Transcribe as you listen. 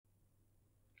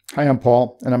Hi, I'm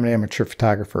Paul, and I'm an amateur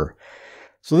photographer.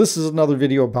 So this is another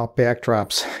video about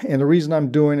backdrops, and the reason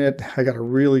I'm doing it, I got a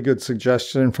really good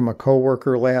suggestion from a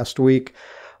coworker last week.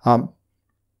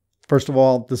 First of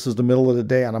all, this is the middle of the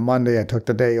day on a Monday. I took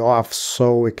the day off,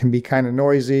 so it can be kind of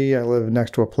noisy. I live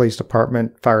next to a police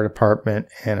department, fire department,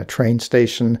 and a train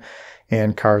station,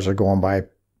 and cars are going by,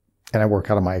 and I work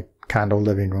out of my condo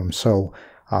living room, so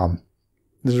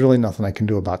there's really nothing I can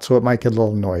do about it. So it might get a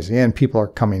little noisy, and people are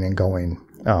coming and going.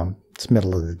 It's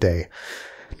middle of the day.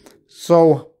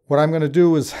 So what I'm going to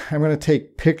do is I'm going to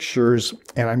take pictures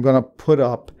and I'm going to put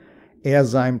up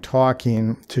as I'm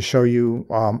talking to show you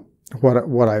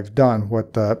what I've done,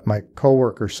 what my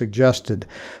coworker suggested.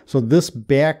 So this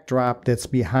backdrop that's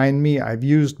behind me, I've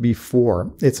used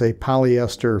before. It's a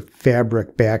polyester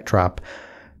fabric backdrop.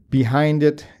 Behind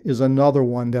it is another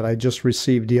one that I just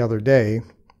received the other day.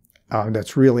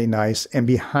 That's really nice. And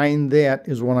behind that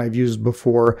is one I've used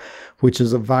before, which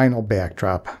is a vinyl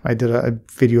backdrop. I did a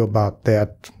video about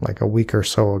that like a week or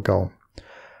so ago.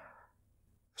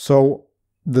 So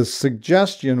the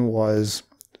suggestion was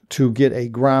to get a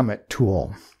grommet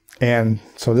tool. And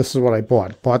so this is what I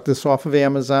bought. Bought this off of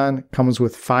Amazon. It comes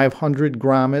with 500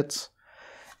 grommets.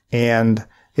 And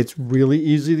it's really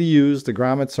easy to use. The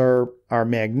grommets are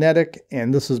magnetic,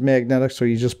 and this is magnetic. So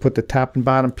you just put the top and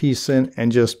bottom piece in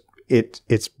and just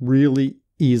it's really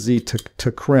easy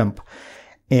to crimp.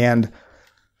 And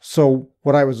so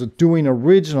what I was doing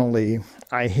originally,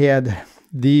 I had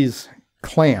these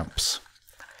clamps.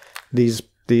 These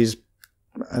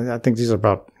I think these are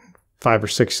about 5 or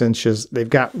 6 inches. They've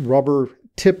got rubber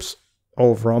tips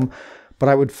over them, but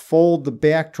I would fold the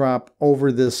backdrop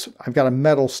over this. I've got a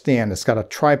metal stand. It's got a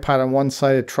tripod on one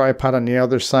side, a tripod on the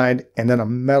other side, and then a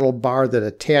metal bar that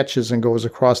attaches and goes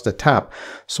across the top.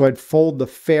 So I'd fold the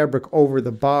fabric over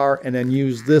the bar and then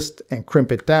use this and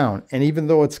crimp it down. And even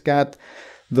though it's got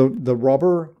the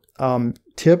rubber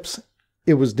tips,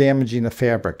 it was damaging the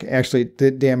fabric. Actually, it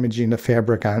did damaging the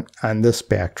fabric on this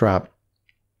backdrop.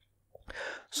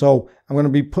 So I'm going to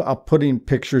be putting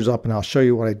pictures up and I'll show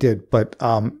you what I did. But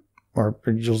or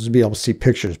you'll just be able to see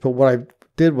pictures. But what I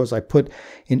did was I put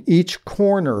in each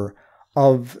corner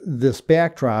of this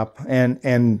backdrop, and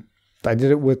I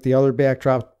did it with the other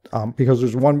backdrop because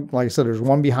there's one, like I said, there's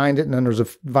one behind it, and then there's a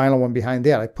vinyl one behind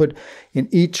that. I put in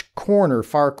each corner,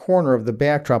 far corner of the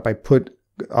backdrop, I put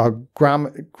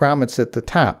grommets at the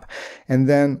top. And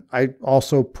then I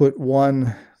also put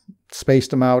one,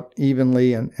 spaced them out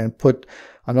evenly, and put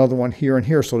another one here and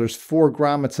here. So there's 4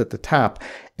 grommets at the top,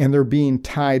 and they're being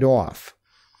tied off.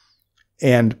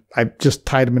 And I just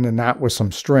tied them in a knot with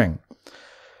some string.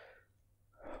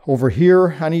 Over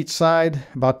here on each side,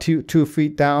 about 2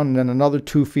 feet down, and then another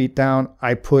 2 feet down,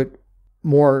 I put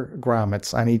more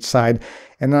grommets on each side.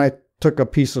 And then I took a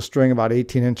piece of string about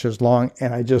 18 inches long,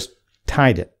 and I just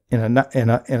tied it in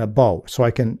a bow so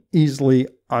I can easily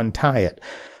untie it.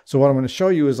 So what I'm going to show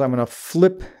you is I'm going to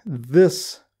flip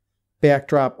this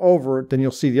backdrop over, then you'll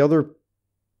see the other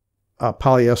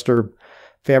polyester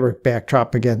fabric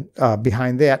backdrop again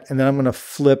behind that, and then I'm going to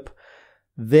flip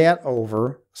that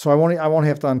over, so I won't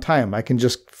have to untie them. I can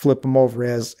just flip them over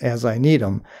as I need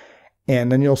them,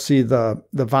 and then you'll see the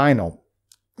vinyl.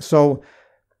 So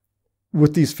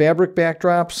with these fabric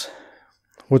backdrops,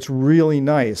 what's really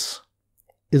nice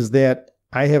is that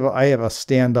I have a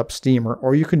stand-up steamer,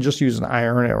 or you can just use an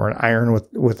iron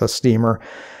with a steamer.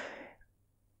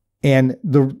 And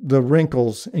the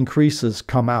wrinkles and creases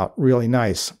come out really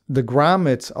nice. The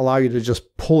grommets allow you to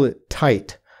just pull it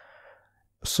tight.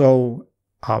 So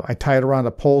I tie it around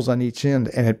the poles on each end,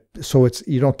 and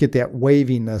you don't get that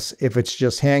waviness if it's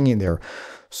just hanging there.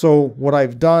 So what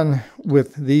I've done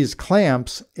with these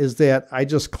clamps is that I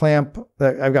just clamp.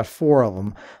 I've got 4 of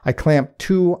them. I clamp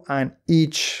 2 on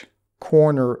each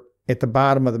corner at the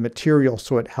bottom of the material,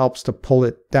 so it helps to pull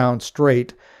it down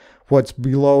straight. What's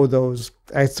below those,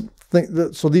 I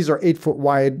think so these are 8 foot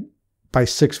wide by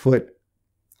 6 foot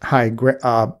high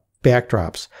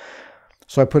backdrops.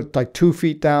 So I put like 2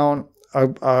 feet down a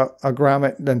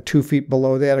grommet, then 2 feet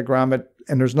below that a grommet,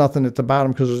 and there's nothing at the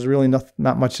bottom because there's really not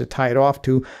much to tie it off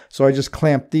to. So I just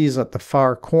clamp these at the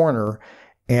far corner,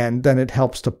 and then it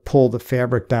helps to pull the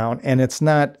fabric down. And it's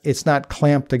not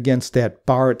clamped against that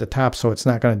bar at the top, so it's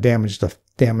not going to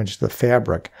damage the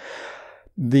fabric.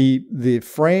 The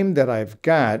frame that I've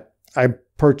got, I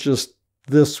purchased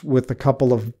this with a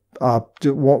couple of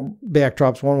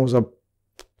backdrops. One was a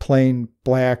plain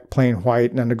black, plain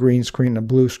white, and then a green screen and a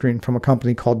blue screen from a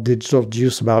company called Digital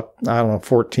Juice about, I don't know,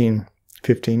 14,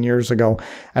 15 years ago.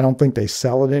 I don't think they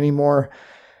sell it anymore,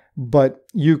 but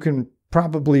you can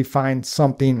probably find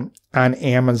something on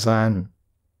Amazon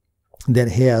that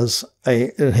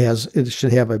it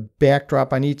should have a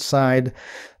backdrop on each side.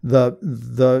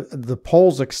 The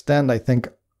poles extend, I think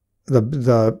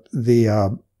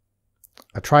the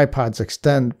tripods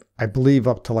extend, I believe,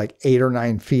 up to like 8 or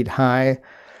 9 feet high,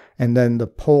 and then the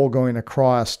pole going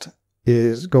across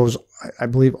goes, I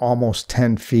believe, almost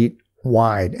 10 feet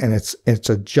wide, and it's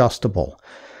adjustable.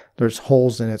 There's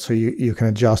holes in it so you can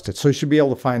adjust it. So you should be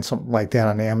able to find something like that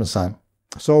on Amazon.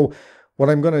 So what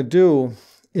I'm going to do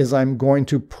is I'm going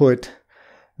to put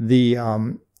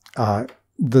the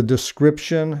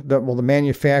description, the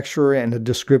manufacturer and the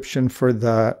description for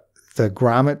the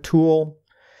grommet tool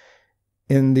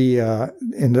in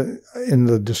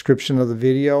the description of the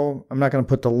video. I'm not going to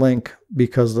put the link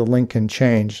because the link can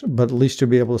change, but at least you'll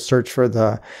be able to search for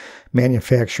the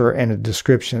manufacturer and a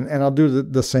description. And I'll do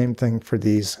the same thing for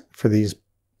these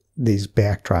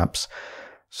backdrops.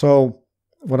 So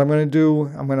what I'm going to do,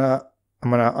 I'm going to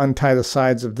untie the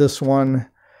sides of this one.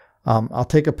 I'll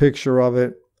take a picture of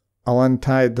it. I'll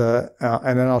untie and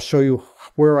then I'll show you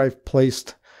where I've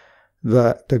placed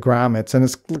the grommets, and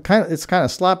it's kind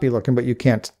of sloppy looking, but you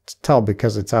can't tell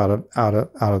because it's out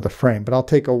of the frame. But I'll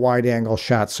take a wide angle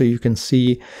shot so you can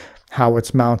see how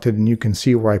it's mounted, and you can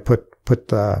see where I put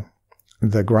the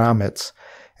grommets,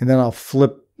 and then I'll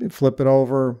flip it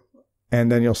over,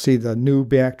 and then you'll see the new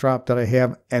backdrop that I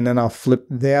have, and then I'll flip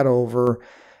that over,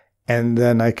 and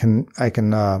then I can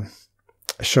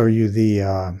show you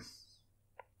the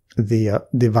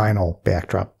vinyl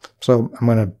backdrop. So I'm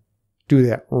going to do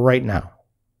that right now.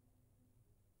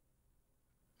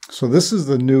 So this is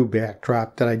the new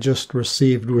backdrop that I just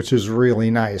received, which is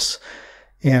really nice,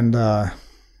 and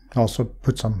also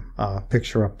put some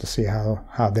picture up to see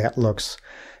how that looks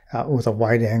with a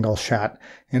wide angle shot.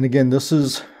 And again, this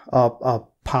is a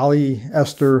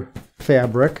polyester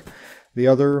fabric. The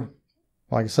other,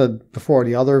 like I said before,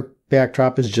 the other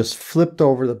backdrop is just flipped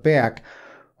over the back,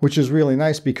 which is really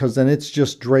nice because then it's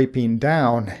just draping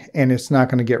down and it's not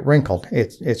going to get wrinkled.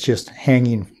 It's just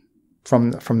hanging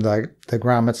from the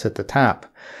grommets at the top.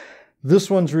 This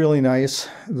one's really nice.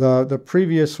 The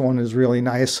previous one is really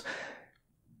nice.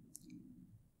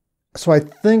 So I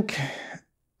think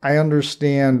I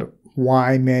understand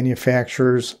why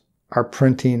manufacturers are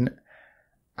printing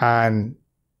on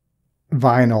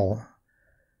vinyl.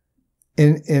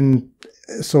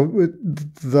 So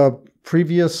the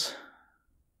previous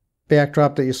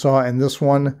backdrop that you saw and this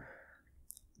one,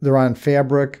 they're on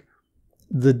fabric.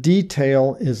 The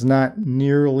detail is not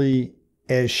nearly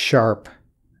as sharp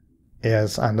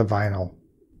as on the vinyl,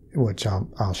 which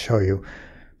I'll show you.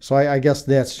 So I guess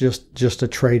that's just a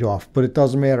trade-off, but it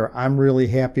doesn't matter. I'm really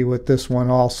happy with this one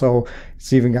also.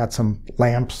 It's even got some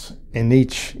lamps in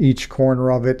each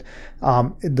corner of it.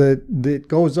 It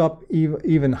goes up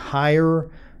even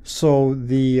higher, so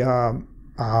the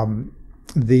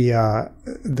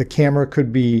camera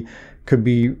could be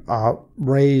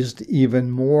raised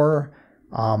even more,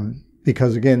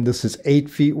 because again, this is 8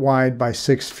 feet wide by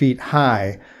 6 feet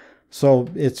high. So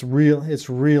it's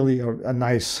really a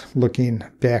nice looking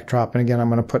backdrop. And again, I'm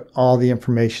going to put all the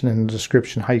information in the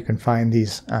description how you can find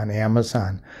these on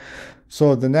Amazon.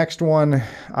 So the next one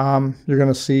you're going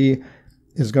to see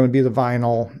is going to be the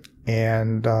vinyl,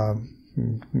 and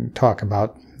talk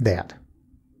about that.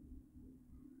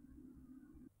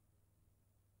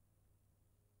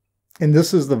 And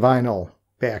this is the vinyl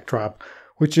backdrop,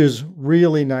 which is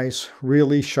really nice,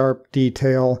 really sharp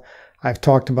detail. I've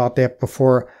talked about that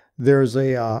before. There's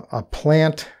a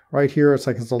plant right here. It's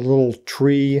a little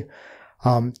tree.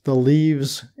 The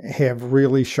leaves have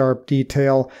really sharp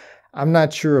detail. I'm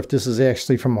not sure if this is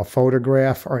actually from a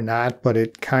photograph or not, but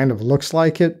it kind of looks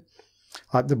like it.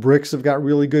 The bricks have got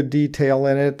really good detail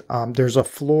in it. There's a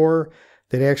floor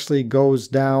that actually goes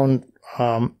down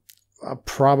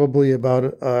probably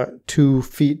about 2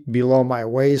 feet below my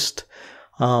waist.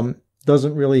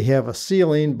 Doesn't really have a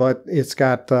ceiling, but it's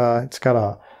got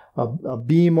a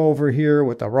beam over here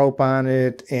with a rope on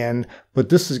it, but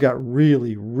this has got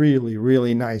really, really,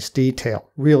 really nice detail,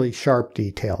 really sharp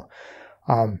detail.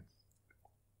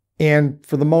 And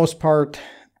for the most part,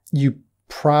 you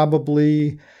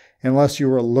probably, unless you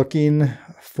were looking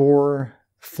for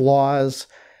flaws,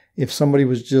 if somebody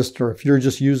was or if you're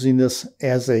just using this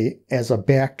as a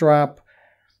backdrop,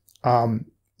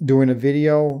 doing a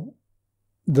video,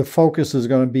 the focus is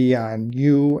going to be on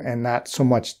you and not so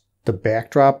much the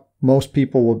backdrop. Most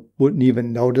people wouldn't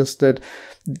even notice that.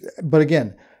 But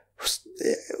again,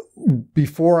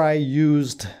 before I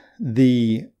used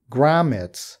the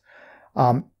grommets,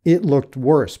 it looked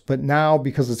worse. But now,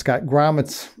 because it's got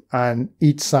grommets on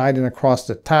each side and across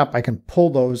the top, I can pull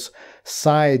those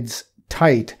sides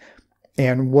tight.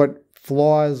 And what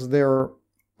flaws there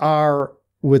are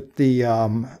with the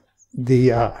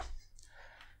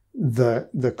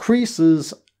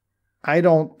creases, I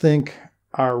don't think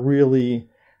are really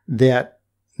that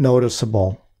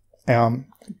noticeable.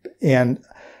 And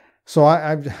so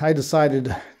I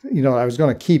decided, you know, I was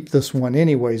going to keep this one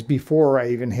anyways before I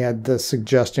even had the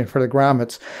suggestion for the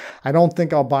grommets. I don't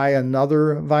think I'll buy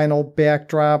another vinyl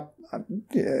backdrop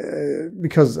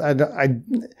because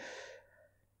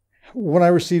when I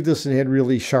received this, it had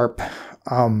really sharp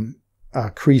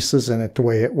creases in it, the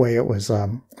way it was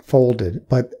folded.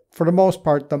 But for the most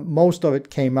part, most of it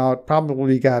came out.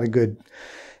 Probably got a good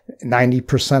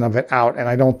 90% of it out, and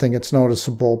I don't think it's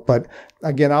noticeable. But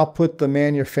again, I'll put the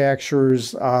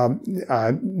manufacturer's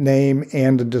name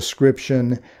and the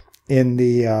description in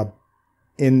the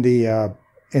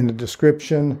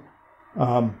description.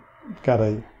 Got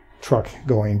a truck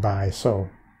going by, so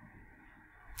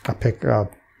I'll pick a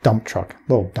dump truck,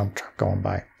 little dump truck going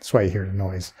by. That's why you hear the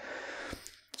noise.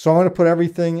 So I'm going to put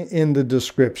everything in the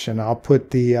description. I'll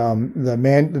put the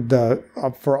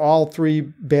for all three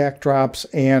backdrops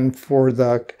and for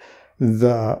the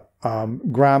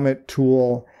grommet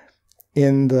tool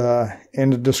in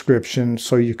the description,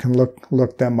 so you can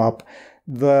look them up.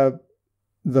 The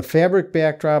fabric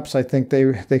backdrops, I think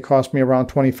they cost me around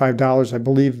 $25. I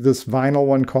believe this vinyl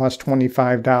one cost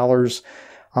 $25.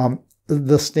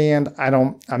 The stand,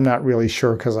 I'm not really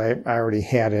sure because I already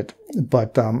had it,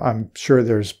 but I'm sure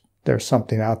there's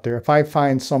something out there. If I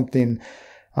find something,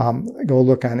 go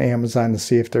look on Amazon to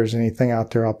see if there's anything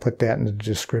out there. I'll put that in the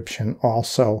description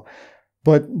also.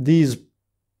 But these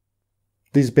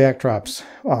backdrops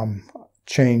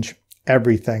change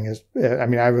everything.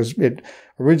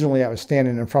 Originally I was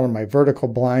standing in front of my vertical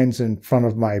blinds, in front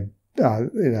of my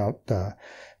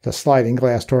the sliding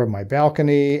glass door of my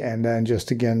balcony, and then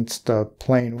just against the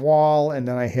plain wall. And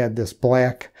then I had this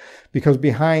black, because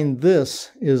behind this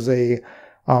is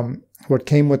what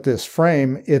came with this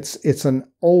frame. It's an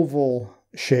oval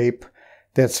shape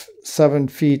that's 7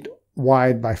 feet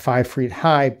wide by 5 feet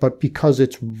high, but because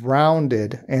it's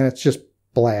rounded and it's just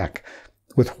black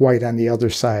with white on the other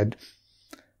side,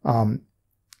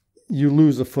 you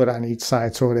lose a foot on each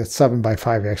side. So that 7 by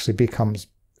 5 actually becomes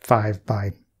 5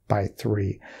 by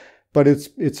 3, but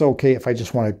it's okay if I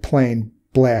just want a plain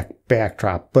black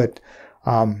backdrop. But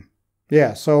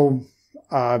yeah, so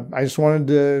I just wanted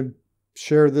to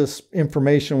share this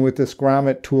information with this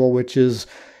grommet tool, which is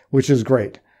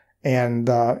great, and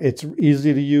it's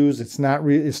easy to use. It's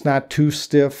not too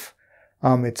stiff.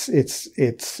 It's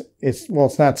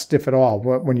not stiff at all.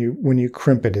 But when you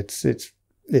crimp it,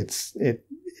 it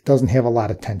doesn't have a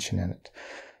lot of tension in it.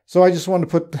 So I just wanted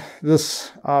to put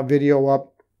this video up,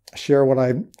 share what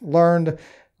I learned.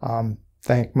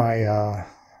 Thank my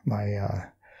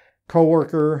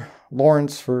coworker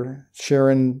Lawrence for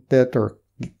sharing that, or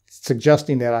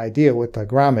suggesting that idea with the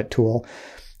grommet tool.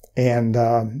 And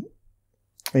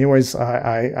anyways,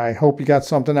 I hope you got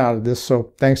something out of this.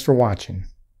 So thanks for watching.